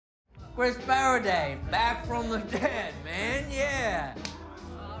Chris Faraday, back from the dead, man, yeah.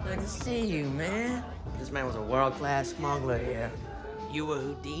 Good to see you, man. This man was a world-class smuggler here. You were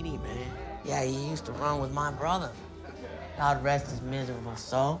Houdini, man. Yeah, he used to run with my brother. God rest his miserable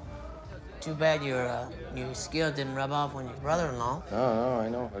soul. Too bad your skill didn't rub off on your brother-in-law. No, I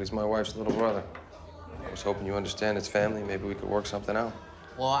know, but he's my wife's little brother. I was hoping you understand it's family. Maybe we could work something out.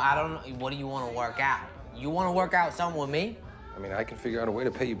 Well, I don't know. What do you want to work out? You want to work out something with me? I mean, I can figure out a way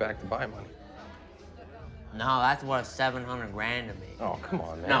to pay you back to buy money. No, that's worth 700 grand to me. Oh, come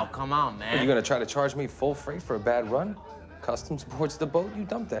on, man. No, come on, man. Are you gonna try to charge me full freight for a bad run? Customs boards the boat, you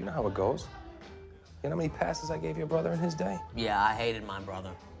dump that. You know how it goes. You know how many passes I gave your brother in his day? Yeah, I hated my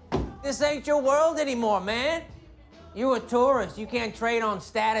brother. This ain't your world anymore, man. You're a tourist. You can't trade on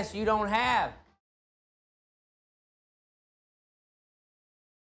status you don't have.